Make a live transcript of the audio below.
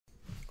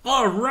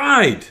All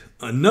right,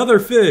 another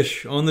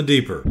fish on the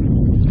Deeper.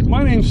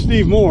 My name's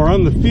Steve Moore.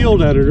 I'm the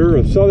field editor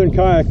of Southern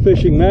Kayak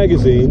Fishing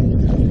Magazine,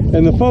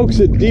 and the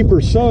folks at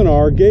Deeper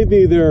Sonar gave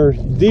me their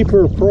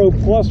Deeper Pro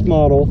Plus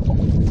model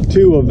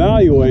to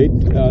evaluate.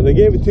 They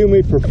gave it to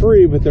me for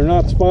free, but they're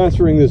not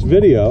sponsoring this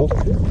video.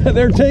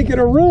 They're taking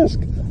a risk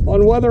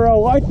on whether I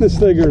like this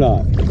thing or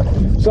not.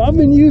 So I've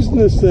been using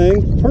this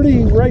thing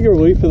pretty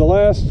regularly for the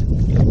last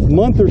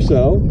month or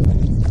so,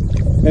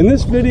 and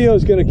this video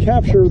is going to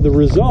capture the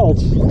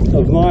results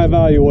of my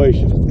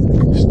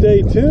evaluation.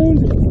 Stay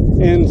tuned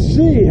and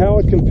see how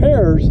it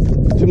compares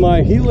to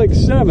my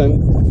Helix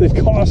 7 that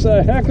costs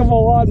a heck of a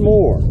lot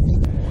more.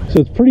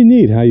 So it's pretty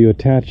neat how you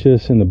attach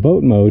this in the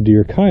boat mode to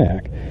your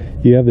kayak.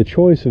 You have the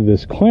choice of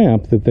this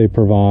clamp that they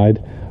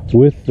provide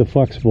with the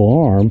flexible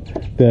arm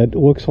that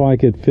looks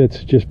like it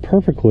fits just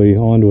perfectly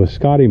onto a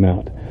Scotty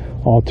mount.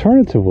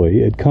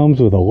 Alternatively, it comes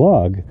with a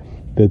lug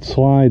that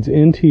slides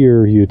into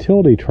your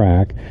utility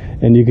track,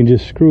 and you can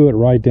just screw it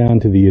right down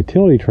to the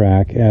utility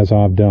track as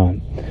I've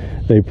done.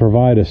 They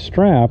provide a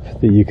strap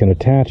that you can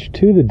attach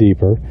to the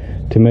Deeper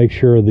to make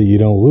sure that you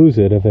don't lose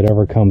it if it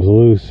ever comes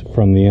loose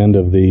from the end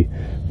of the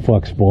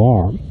flexible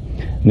arm.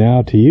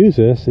 Now to use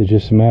this, it's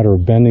just a matter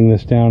of bending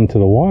this down into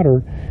the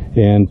water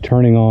and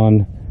turning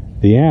on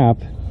the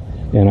app,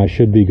 and I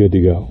should be good to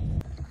go.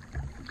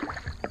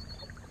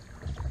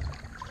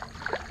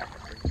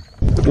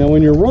 Now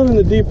when you're running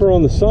the Deeper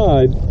on the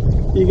side,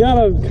 you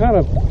gotta kind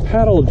of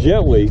paddle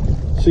gently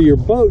so your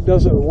boat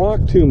doesn't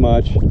rock too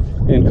much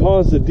and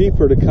cause the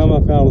Deeper to come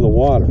up out of the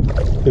water.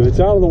 If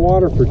it's out of the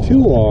water for too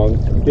long,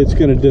 it's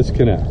going to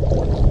disconnect.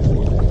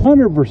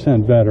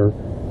 100% better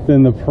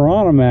than the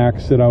Piranha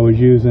Max that I was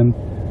using,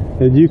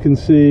 that you can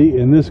see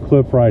in this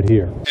clip right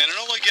here. And it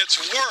only gets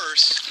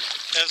worse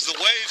as the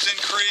waves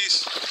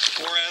increase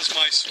or as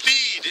my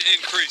speed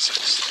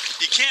increases.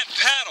 You can't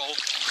paddle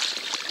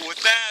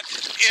with that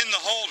in the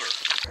holder.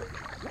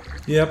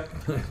 Yep,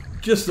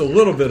 just a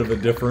little bit of a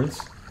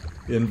difference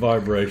in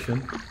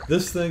vibration.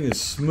 This thing is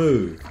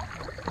smooth.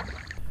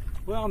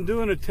 Well, I'm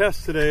doing a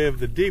test today of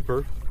the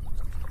Deeper.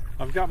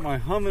 I've got my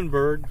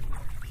Humminbird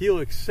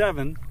Helix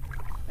 7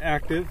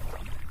 active,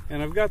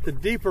 and I've got the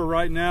Deeper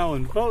right now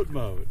in boat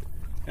mode.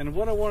 And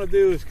what I want to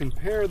do is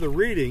compare the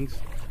readings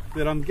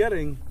that I'm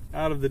getting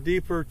out of the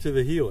Deeper to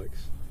the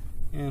Helix.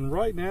 And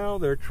right now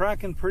they're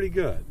tracking pretty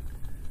good.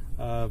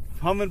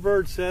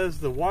 Humminbird says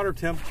the water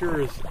temperature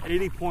is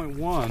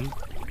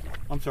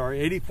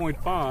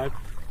 80.5.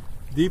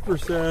 Deeper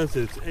says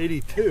it's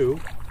 82,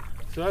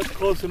 so that's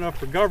close enough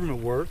for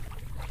government work.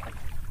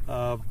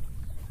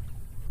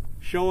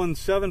 Showing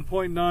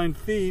 7.9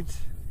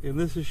 feet, and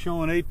this is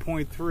showing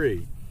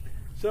 8.3.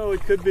 So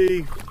it could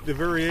be the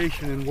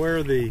variation in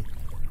where the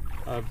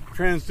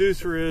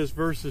transducer is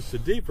versus the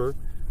Deeper,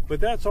 but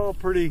that's all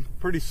pretty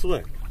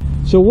slick.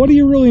 So what do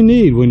you really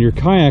need when you're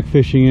kayak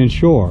fishing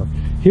inshore?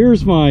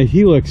 Here's my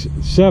Helix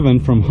 7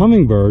 from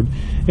Humminbird,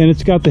 and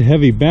it's got the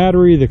heavy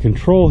battery, the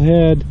control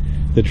head,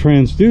 the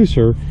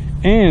transducer,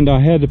 and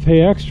I had to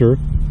pay extra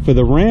for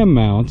the ram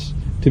mounts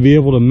to be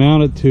able to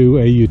mount it to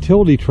a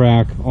utility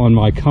track on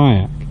my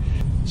kayak.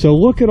 So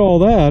look at all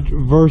that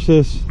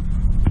versus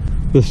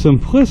the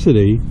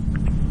simplicity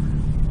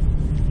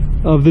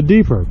of the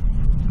Deeper.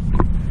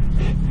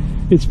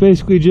 It's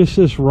basically just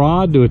this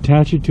rod to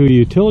attach it to a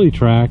utility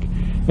track,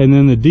 and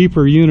then the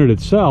Deeper unit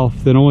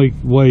itself that only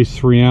weighs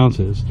 3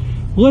 ounces.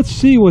 Let's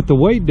see what the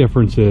weight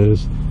difference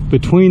is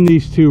between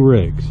these two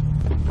rigs.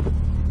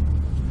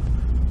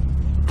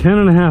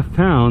 10.5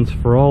 pounds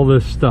for all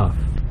this stuff,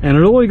 and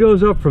it only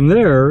goes up from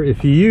there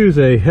if you use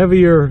a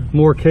heavier,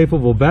 more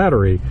capable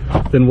battery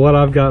than what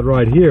I've got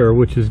right here,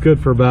 which is good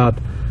for about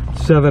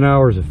 7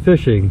 hours of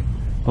fishing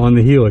on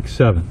the Helix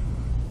 7.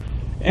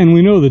 And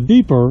we know the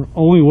Deeper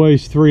only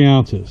weighs 3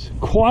 ounces.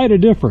 Quite a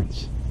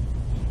difference.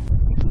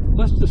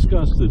 Let's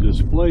discuss the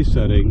display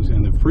settings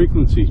and the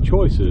frequency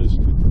choices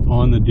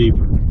on the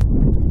Deeper.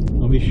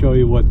 Let me show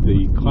you what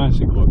the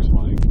Classic looks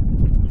like.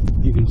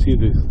 You can see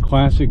the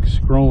Classic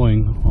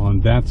scrolling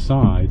on that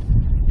side,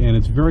 and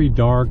it's very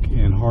dark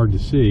and hard to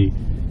see,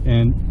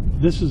 and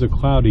this is a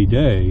cloudy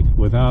day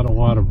without a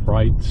lot of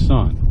bright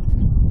sun.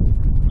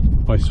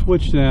 If I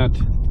switch that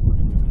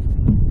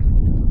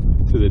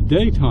to the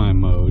daytime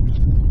mode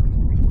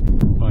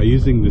by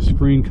using the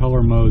screen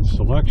color mode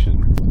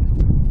selection,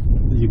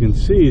 you can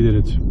see that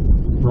it's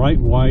bright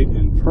white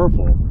and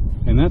purple,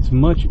 and that's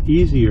much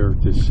easier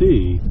to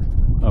see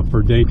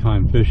for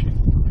daytime fishing.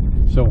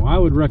 So I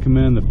would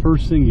recommend the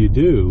first thing you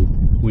do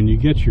when you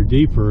get your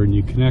Deeper and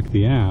you connect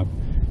the app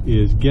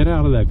is get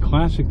out of that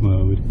Classic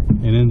mode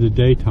and into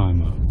daytime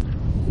mode.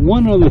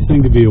 One other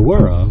thing to be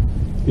aware of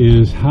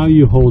is how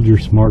you hold your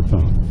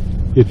smartphone.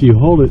 If you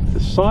hold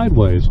it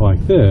sideways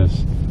like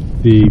this,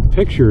 the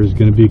picture is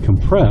going to be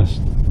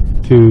compressed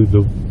to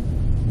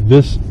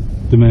this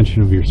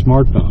dimension of your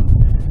smartphone.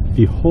 If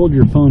you hold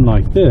your phone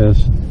like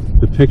this,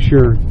 the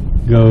picture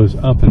goes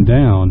up and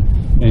down,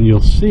 and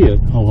you'll see it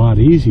a lot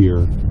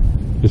easier,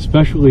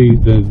 especially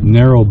the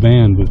narrow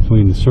band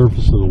between the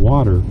surface of the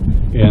water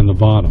and the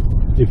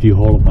bottom. if you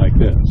hold it like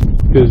this,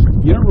 because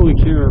you don't really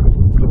care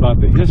about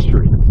the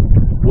history.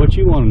 What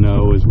you want to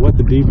know is what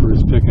the deeper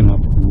is picking up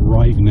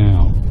right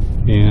now,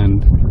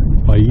 and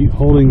by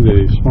holding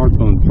the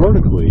smartphone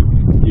vertically,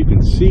 you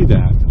can see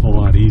that a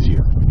lot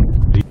easier.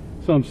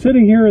 So I'm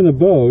sitting here in the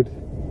boat.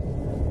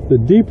 The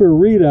deeper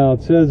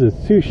readout says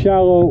it's too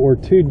shallow or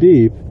too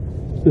deep.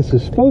 This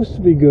is supposed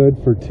to be good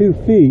for 2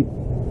 feet,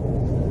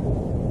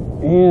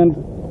 and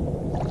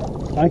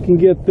I can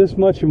get this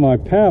much of my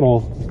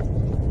paddle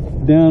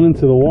down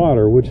into the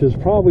water, which is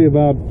probably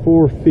about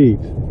 4 feet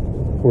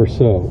or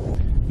so.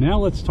 Now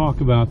let's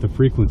talk about the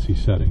frequency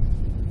setting.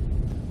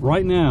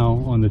 Right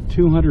now on the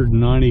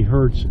 290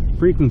 Hertz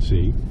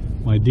frequency,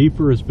 my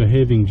deeper is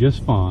behaving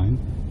just fine,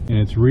 and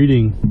it's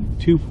reading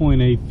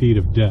 2.8 feet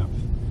of depth.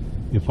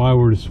 If I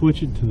were to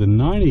switch it to the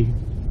 90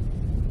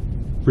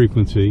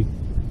 frequency,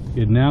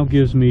 it now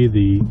gives me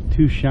the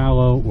too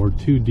shallow or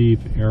too deep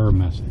error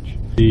message.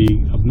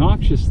 The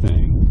obnoxious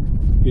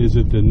thing is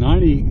that the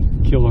 90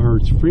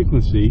 kilohertz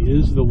frequency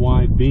is the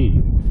wide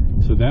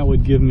beam, so that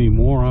would give me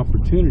more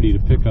opportunity to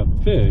pick up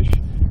fish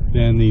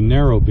than the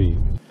narrow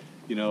beam.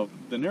 You know,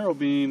 the narrow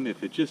beam,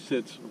 if it just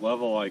sits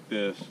level like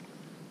this,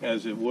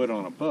 as it would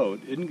on a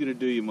boat, isn't going to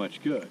do you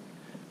much good.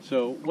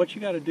 So what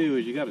you got to do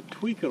is you got to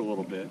tweak it a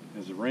little bit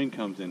as the rain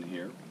comes in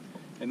here,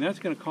 and that's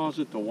going to cause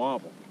it to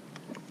wobble.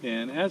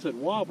 And as it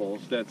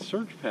wobbles, that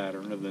search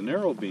pattern of the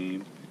narrow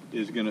beam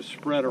is going to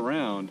spread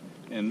around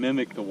and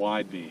mimic the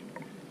wide beam.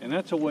 And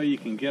that's a way you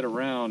can get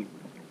around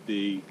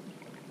the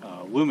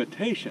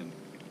limitation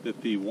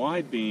that the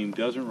wide beam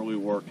doesn't really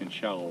work in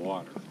shallow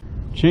water.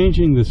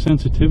 Changing the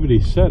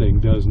sensitivity setting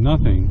does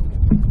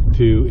nothing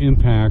to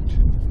impact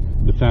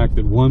the fact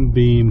that one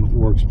beam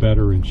works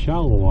better in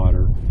shallow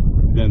water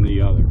than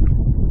the other.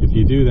 If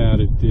you do that,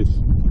 it's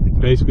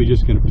basically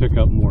just going to pick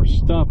up more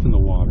stuff in the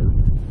water,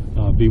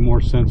 be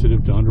more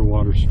sensitive to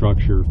underwater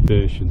structure,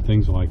 fish, and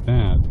things like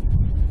that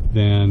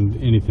than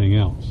anything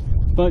else.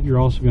 But you're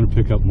also going to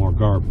pick up more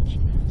garbage.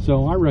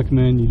 So I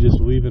recommend you just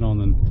leave it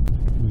on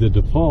the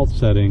default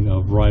setting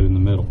of right in the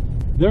middle.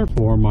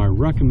 Therefore, my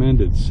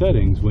recommended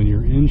settings when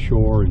you're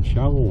inshore in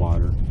shallow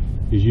water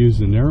is use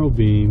the narrow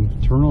beam,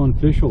 turn on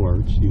fish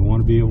alerts. You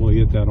want to be able to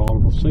get that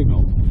audible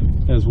signal,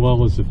 as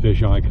well as the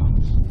fish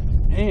icons.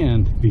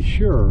 And be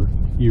sure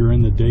you're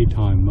in the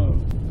daytime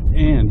mode.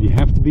 And you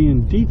have to be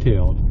in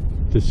detailed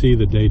to see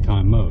the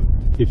daytime mode.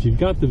 If you've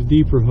got the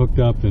deeper hooked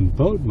up in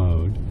boat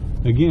mode,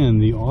 again,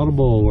 the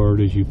audible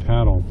alert as you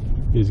paddle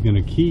is going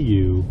to key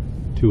you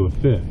to a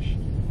fish.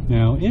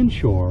 Now,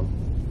 inshore,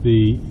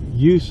 the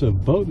use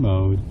of boat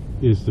mode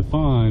is to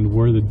find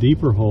where the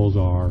deeper holes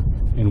are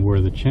and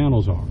where the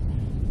channels are.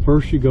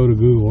 First, you go to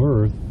Google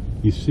Earth,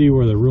 you see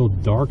where the real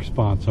dark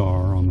spots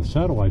are on the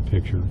satellite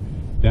picture.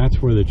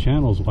 That's where the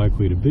channel is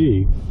likely to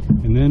be.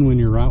 And then when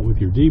you're out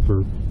with your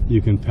deeper,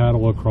 you can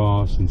paddle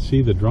across and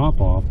see the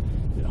drop-off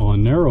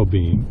on narrow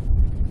beam,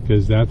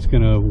 because that's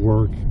going to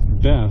work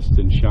best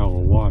in shallow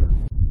water.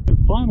 The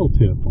final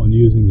tip on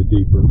using the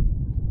deeper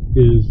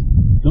is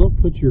don't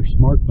put your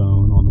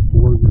smartphone on the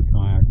floor of your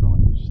kayak or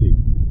on your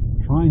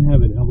seat. Try and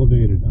have it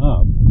elevated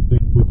up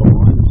with a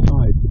line of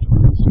sight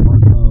between the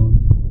smartphone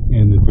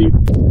and the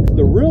deeper.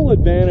 The real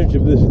advantage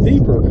of this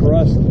deeper for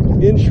us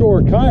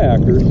inshore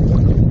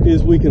kayakers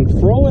is we can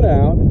throw it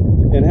out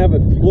and have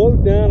it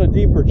float down a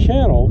deeper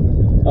channel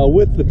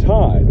with the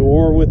tide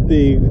or with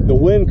the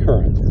wind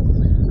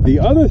current. The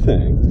other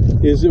thing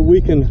is that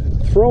we can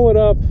throw it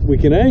up, we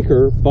can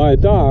anchor by a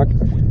dock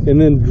and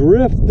then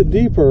drift the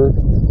deeper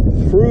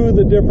through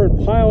the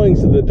different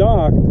pilings of the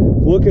dock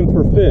looking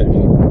for fish.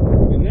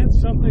 And that's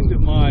something that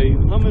my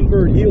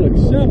Humminbird Helix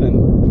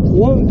 7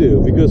 won't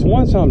do, because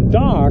once I'm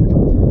docked,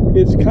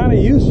 it's kind of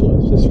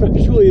useless,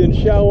 especially in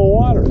shallow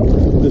water.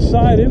 The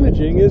side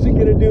imaging isn't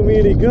going to do me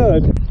any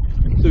good.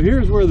 So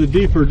here's where the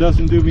deeper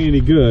doesn't do me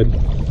any good.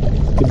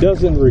 It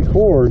doesn't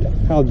record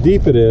how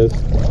deep it is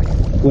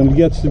when it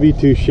gets to be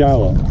too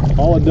shallow.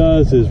 All it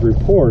does is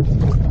report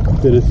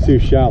that it's too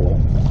shallow.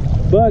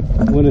 But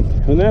when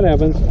that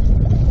happens,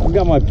 I've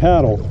got my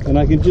paddle, and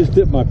I can just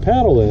dip my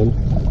paddle in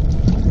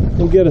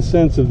and get a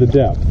sense of the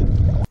depth.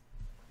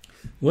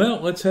 Well,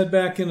 let's head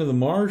back into the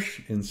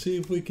marsh and see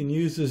if we can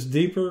use this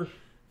deeper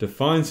to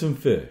find some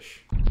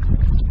fish.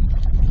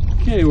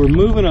 Okay, we're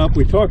moving up.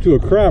 We talked to a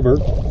crabber,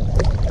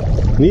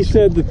 and he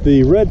said that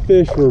the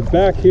redfish were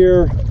back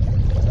here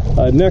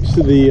next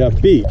to the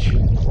beach.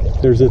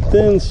 There's a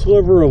thin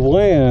sliver of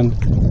land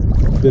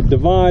that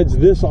divides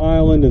this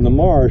island and the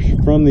marsh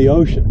from the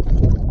ocean,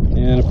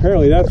 and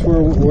apparently that's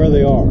where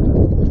they are.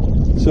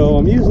 So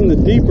I'm using the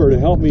deeper to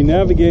help me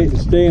navigate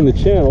and stay in the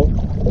channel.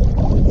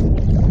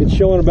 It's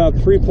showing about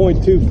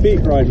 3.2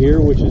 feet right here,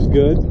 which is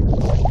good.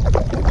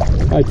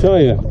 I tell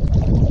you,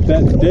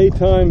 that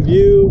daytime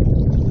view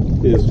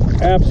is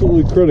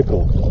absolutely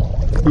critical.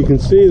 You can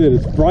see that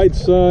it's bright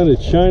sun,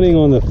 it's shining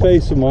on the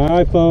face of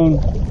my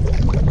iPhone,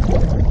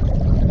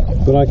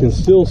 but I can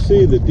still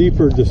see the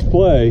deeper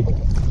display.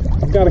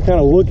 I've got to kind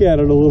of look at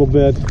it a little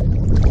bit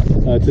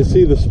to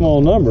see the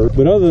small number,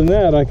 but other than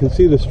that, I can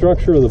see the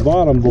structure of the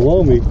bottom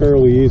below me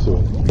fairly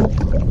easily.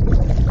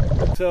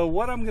 So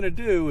what I'm going to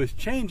do is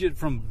change it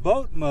from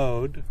boat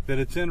mode that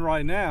it's in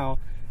right now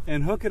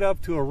and hook it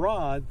up to a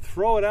rod,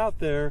 throw it out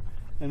there,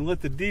 and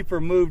let the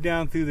deeper move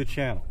down through the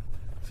channel.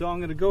 So I'm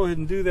going to go ahead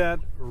and do that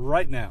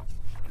right now.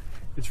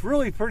 It's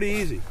really pretty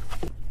easy.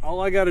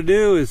 All I got to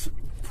do is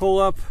pull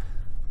up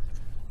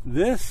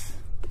this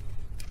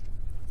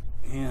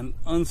and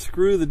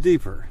unscrew the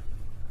deeper.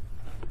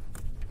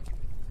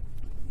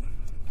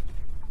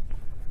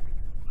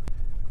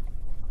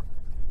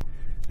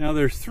 Now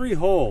there's 3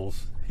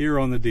 holes here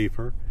on the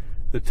deeper.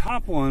 The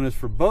top one is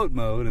for boat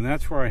mode, and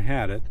that's where I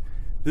had it.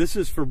 This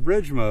is for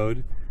bridge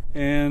mode,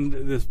 and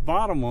this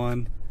bottom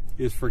one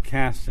is for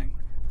casting.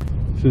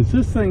 Since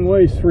this thing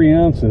weighs 3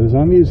 ounces,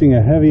 I'm using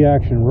a heavy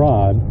action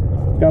rod.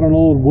 Got an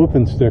old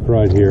whooping stick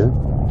right here,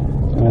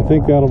 and I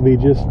think that'll be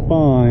just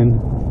fine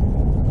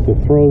to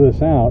throw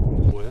this out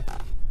with.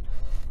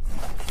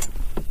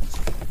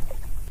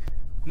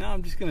 Now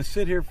I'm just going to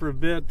sit here for a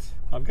bit.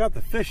 I've got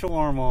the fish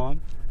alarm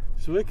on,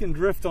 so it can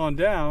drift on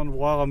down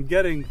while I'm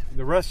getting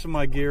the rest of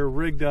my gear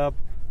rigged up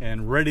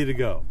and ready to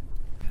go.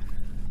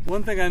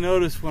 One thing I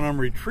noticed when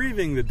I'm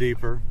retrieving the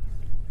deeper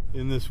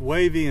in this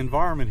wavy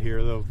environment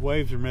here, the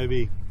waves are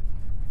maybe,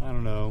 I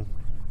don't know,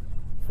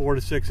 4 to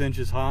 6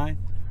 inches high,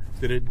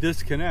 that it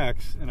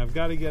disconnects, and I've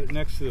got to get it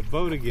next to the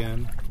boat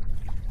again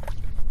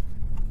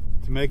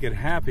to make it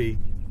happy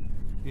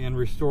and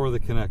restore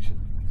the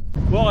connection.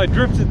 Well, I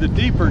drifted the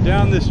deeper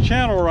down this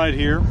channel right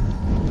here,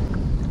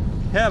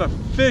 had a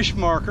fish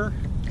marker,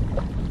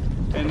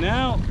 and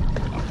now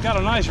I've got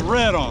a nice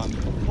red on.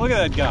 Look at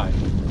that guy.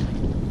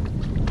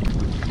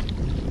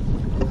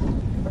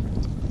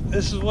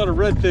 This is what a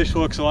redfish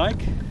looks like.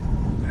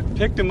 I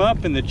picked him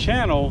up in the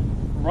channel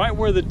right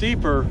where the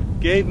deeper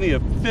gave me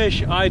a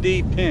fish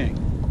ID ping.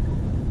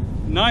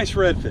 Nice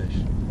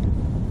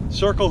redfish.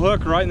 Circle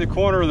hook right in the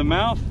corner of the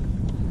mouth.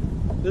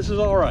 This is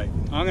all right.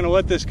 I'm going to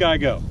let this guy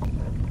go.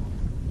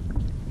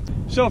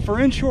 So for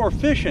inshore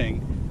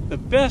fishing, the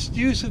best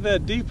use of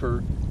that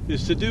deeper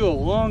is to do a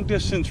long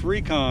distance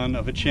recon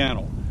of a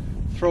channel.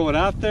 Throw it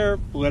out there,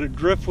 let it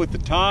drift with the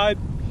tide.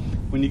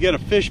 When you get a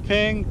fish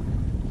ping,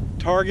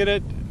 target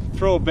it,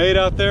 throw a bait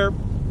out there,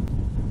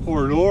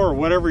 or a lure or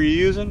whatever you're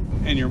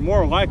using, and you're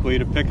more likely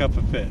to pick up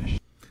a fish.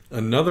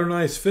 Another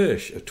nice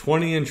fish, a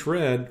 20-inch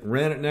red,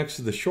 ran it next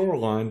to the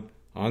shoreline.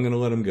 I'm going to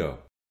let him go.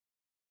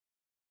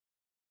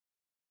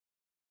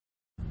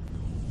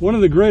 One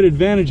of the great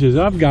advantages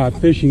I've got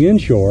fishing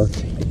inshore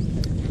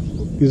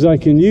is I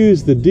can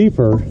use the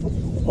deeper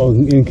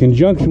in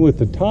conjunction with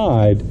the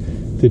tide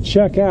to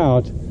check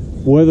out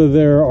whether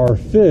there are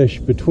fish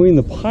between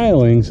the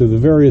pilings of the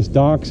various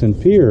docks and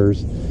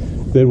piers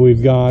that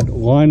we've got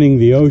lining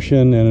the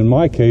ocean, and in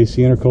my case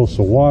the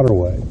intercoastal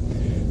waterway.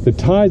 The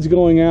tide's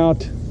going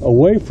out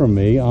away from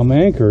me, I'm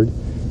anchored,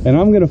 and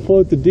I'm going to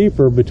float the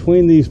deeper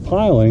between these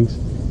pilings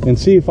and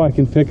see if I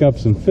can pick up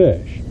some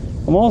fish.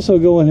 I'm also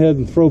going ahead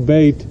and throw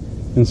bait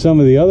in some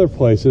of the other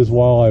places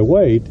while I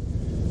wait,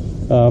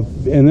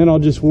 and then I'll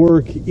just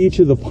work each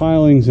of the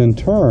pilings in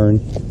turn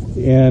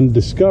and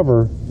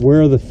discover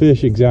where the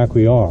fish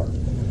exactly are.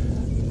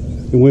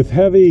 With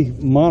heavy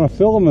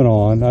monofilament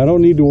on, I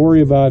don't need to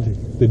worry about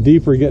the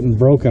deeper getting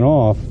broken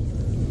off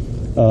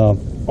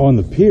on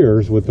the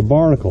piers with the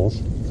barnacles,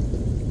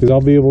 because I'll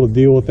be able to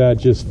deal with that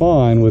just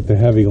fine with the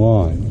heavy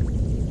line.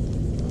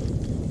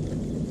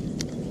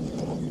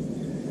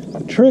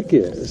 The trick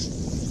is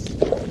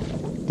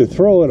to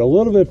throw it a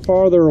little bit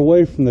farther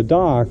away from the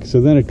dock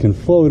so then it can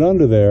float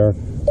under there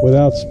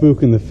without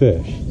spooking the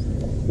fish.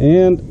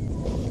 And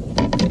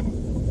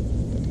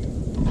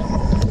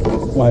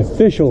my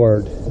fish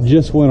alert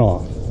just went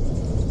off.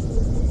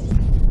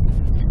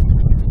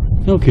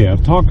 Okay,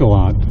 I've talked a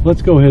lot.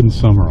 Let's go ahead and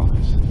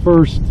summarize.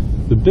 First,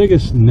 the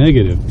biggest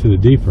negative to the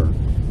deeper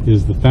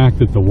is the fact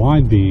that the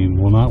wide beam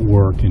will not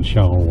work in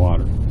shallow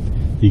water.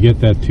 You get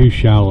that too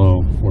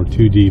shallow or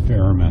too deep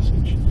error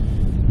message.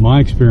 My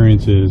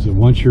experience is that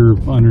once you're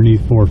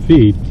underneath 4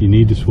 feet, you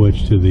need to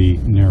switch to the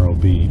narrow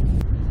beam.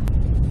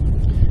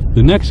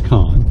 The next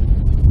con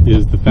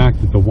is the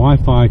fact that the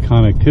Wi-Fi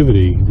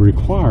connectivity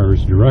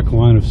requires direct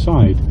line of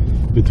sight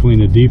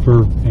between a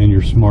deeper and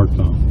your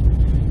smartphone.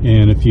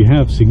 And if you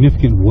have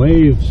significant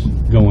waves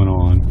going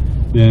on,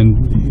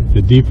 then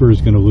the deeper is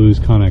going to lose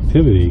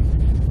connectivity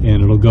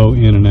and it'll go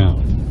in and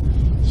out.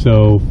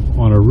 So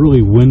on a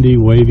really windy,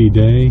 wavy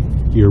day,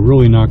 you're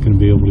really not going to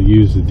be able to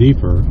use the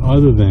deeper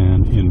other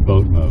than in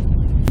boat mode.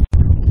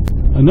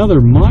 Another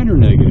minor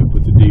negative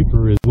with the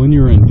deeper is when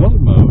you're in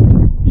boat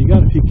mode, you got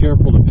to be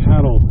careful to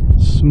paddle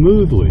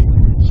smoothly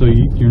so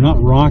you're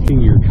not rocking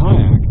your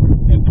kayak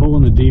and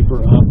pulling the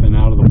deeper up and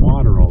out of the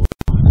water all the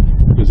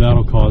time, because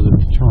that'll cause it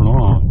to turn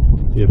off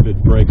if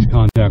it breaks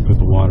contact with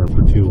the water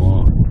for too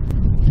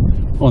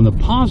long. On the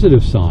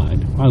positive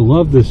side, I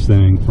love this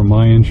thing for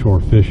my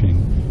inshore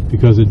fishing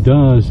because it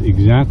does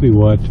exactly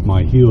what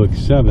my Helix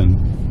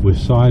 7 with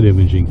side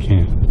imaging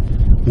can't.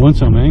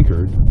 Once I'm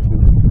anchored,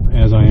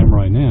 as I am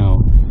right now,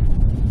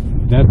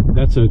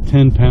 that's a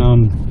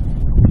 10-pound,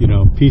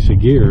 piece of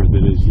gear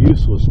that is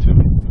useless to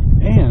me.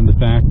 And the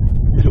fact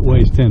that it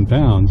weighs 10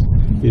 pounds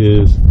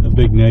is a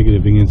big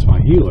negative against my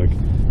Helix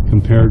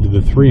compared to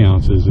the 3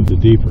 ounces of the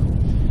Deeper.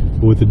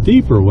 But with the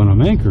Deeper, when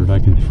I'm anchored, I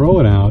can throw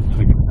it out.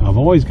 I've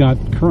always got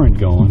current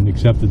going,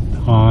 except at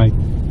high,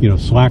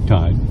 slack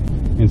tide.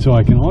 And so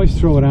I can always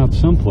throw it out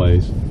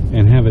someplace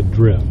and have it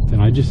drift.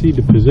 And I just need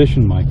to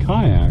position my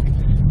kayak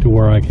to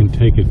where I can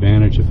take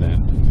advantage of that.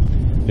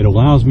 It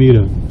allows me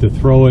to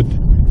throw it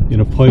in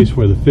a place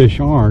where the fish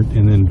aren't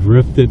and then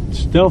drift it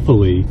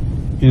stealthily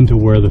into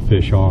where the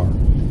fish are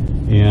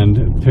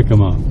and pick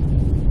them up.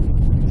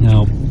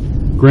 Now,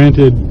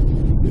 granted,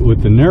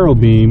 with the narrow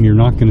beam, you're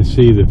not going to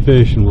see the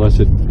fish unless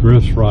it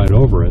drifts right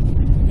over it,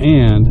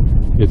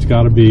 and it's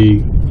got to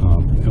be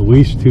at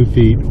least 2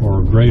 feet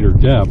or greater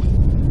depth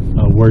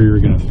where you're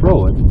going to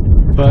throw it.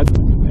 But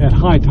at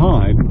high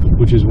tide,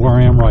 which is where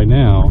I am right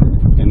now,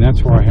 and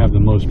that's where I have the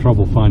most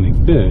trouble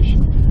finding fish,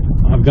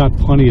 I've got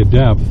plenty of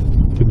depth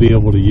to be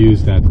able to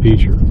use that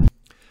feature.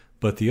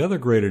 But the other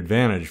great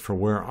advantage for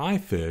where I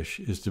fish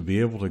is to be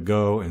able to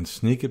go and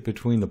sneak it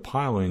between the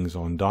pilings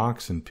on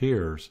docks and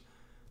piers.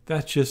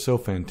 That's just so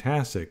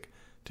fantastic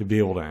to be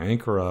able to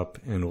anchor up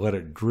and let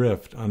it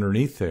drift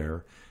underneath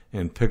there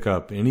and pick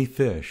up any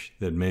fish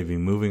that may be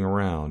moving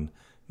around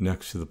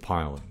next to the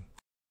piling.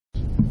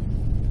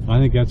 I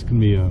think that's going to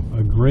be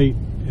a great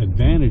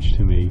advantage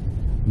to me,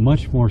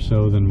 much more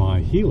so than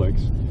my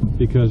Helix,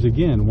 because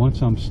again,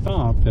 once I'm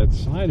stopped, that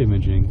side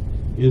imaging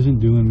isn't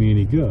doing me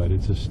any good.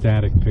 It's a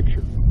static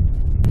picture.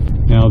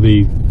 Now,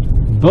 the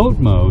boat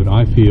mode,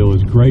 I feel,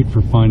 is great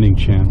for finding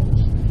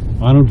channels.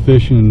 I don't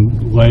fish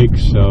in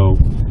lakes, so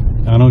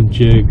I don't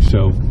jig,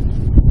 so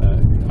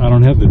I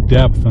don't have the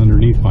depth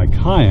underneath my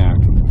kayak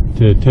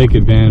to take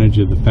advantage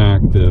of the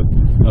fact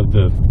of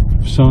the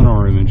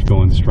sonar image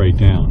going straight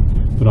down.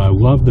 But I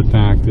love the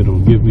fact that it'll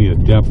give me a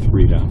depth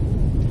readout.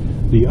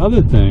 The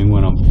other thing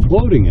when I'm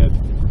floating it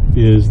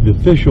is the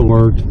fish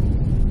alert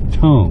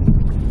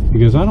tone,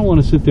 because I don't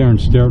want to sit there and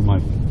stare at my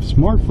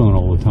smartphone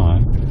all the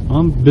time.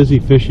 I'm busy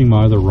fishing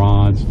my other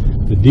rods.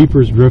 The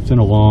Deeper's drifting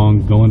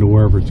along, going to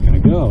wherever it's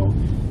going to go,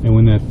 and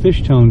when that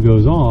fish tone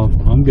goes off,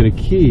 I'm going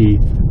to key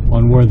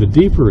on where the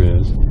Deeper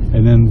is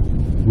and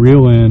then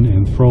reel in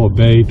and throw a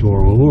bait or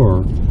a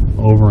lure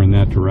over in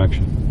that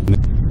direction.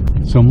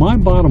 So my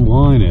bottom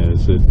line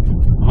is that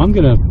I'm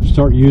going to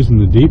start using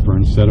the Deeper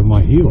instead of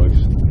my Helix,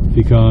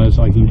 because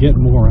I can get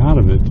more out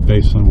of it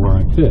based on where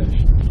I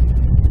fish.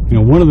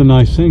 One of the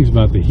nice things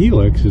about the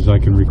Helix is I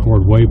can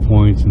record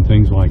waypoints and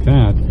things like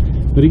that,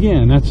 but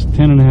again, that's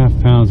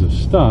 10.5 pounds of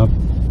stuff,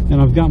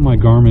 and I've got my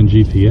Garmin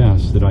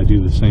GPS that I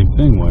do the same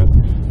thing with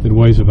that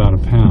weighs about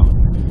 1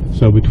 pound.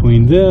 So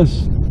between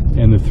this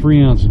and the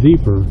 3 ounce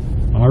Deeper,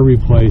 I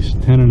replace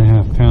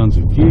 10.5 pounds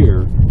of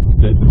gear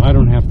that I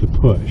don't have to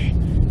push.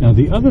 Now,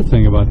 the other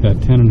thing about that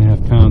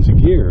 10.5 pounds of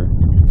gear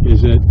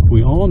is that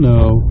we all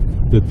know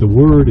that the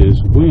word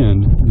is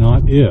when,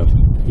 not if,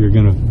 you're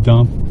going to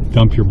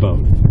dump your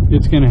boat.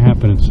 It's going to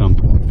happen at some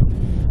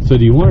point. So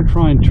do you want to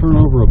try and turn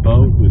over a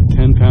boat with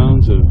 10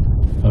 pounds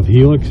of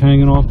Helix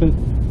hanging off it,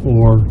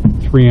 or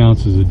 3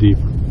 ounces of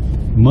Deeper?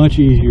 Much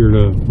easier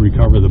to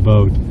recover the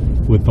boat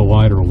with the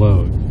lighter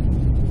load.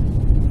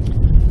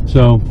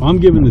 So I'm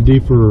giving the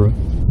Deeper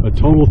a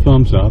total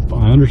thumbs up.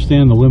 I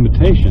understand the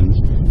limitations,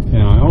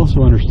 and I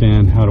also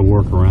understand how to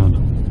work around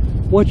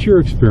them. What's your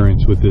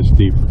experience with this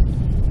Deeper?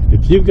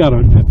 If you've got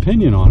an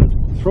opinion on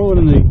it, throw it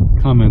in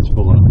the comments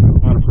below.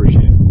 I'd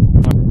appreciate it.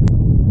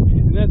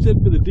 And that's it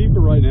for the Deeper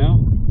right now,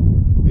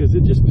 because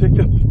it just picked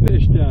up a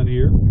fish down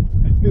here.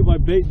 I threw my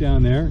bait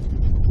down there,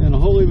 and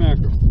holy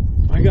mackerel,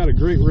 I got a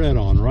great red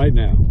on right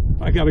now.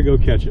 I got to go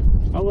catch it.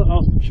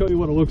 I'll show you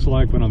what it looks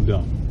like when I'm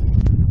done.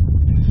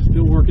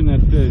 Still working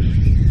that fish.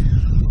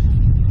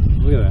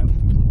 Look at that.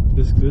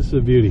 This is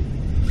a beauty.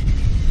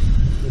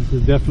 This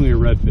is definitely a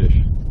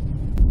redfish.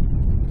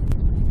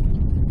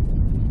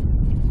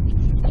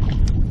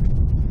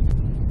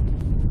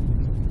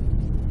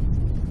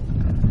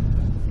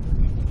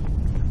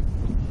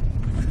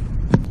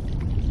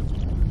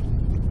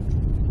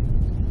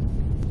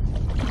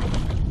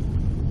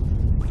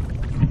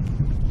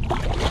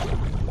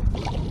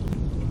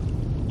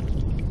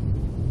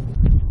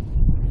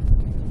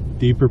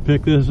 Deeper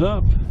picked this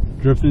up,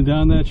 drifting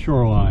down that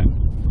shoreline.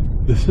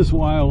 This is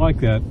why I like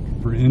that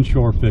for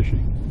inshore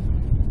fishing.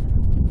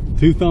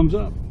 2 thumbs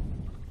up.